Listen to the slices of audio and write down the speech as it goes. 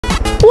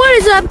What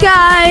is up,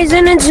 guys?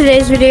 And in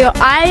today's video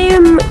I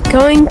am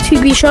going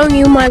to be showing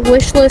you my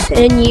wish list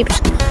in Yeeps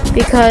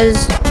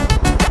because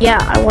yeah,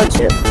 I want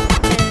to.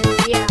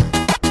 And yeah,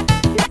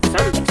 it's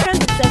some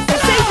expensive stuff. So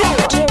stay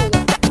tuned.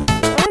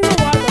 I don't know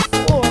why the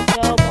floor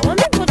fell, but let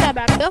me put that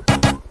back up.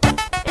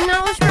 And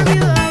now let's review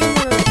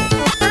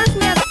so first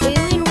we have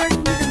alien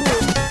working the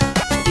moon.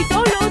 If you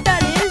don't know what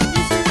that is,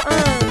 this is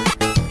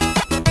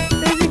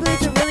basically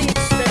it's a really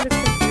expensive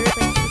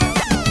computer, like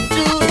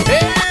 $2,000.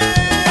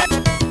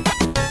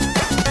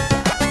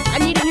 I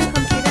need a new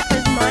computer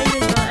because mine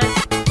is not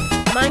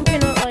mine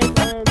cannot like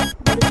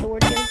what is the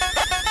word again?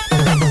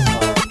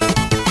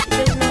 It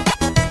does not,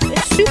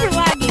 it's super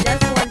laggy,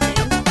 that's one thing.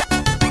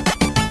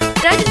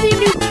 And I just need a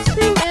new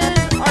thing is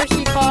RC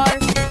car,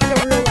 like a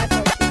real life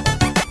RC car.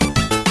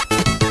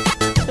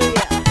 So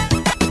yeah.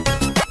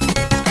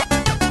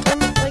 Let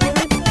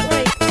me put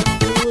like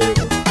glue.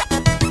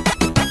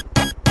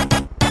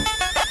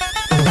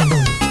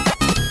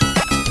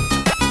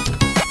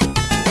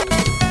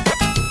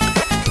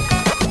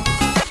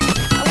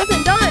 I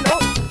wasn't done. Oh.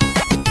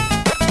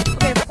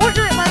 Okay,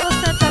 Fortnite Bible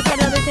sets. That's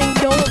another thing.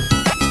 Don't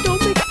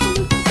make fun of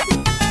me.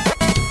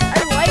 I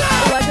like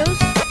Legos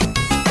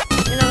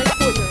and I like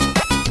Fortnite.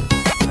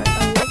 I like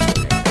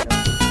Fortnite.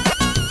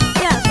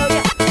 Yeah. So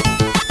yeah.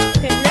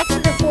 Okay, next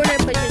is the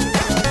Fortnite PlayStation.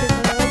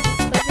 I like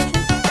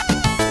PlayStation.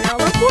 Now I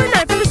love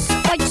Fortnite for this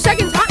like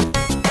second time.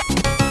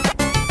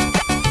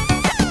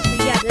 But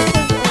yeah, this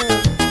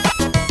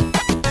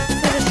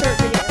is a short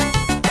video.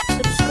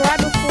 Subscribe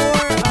before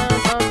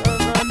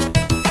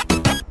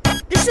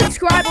just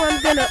subscribe or I'm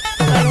gonna.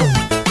 I don't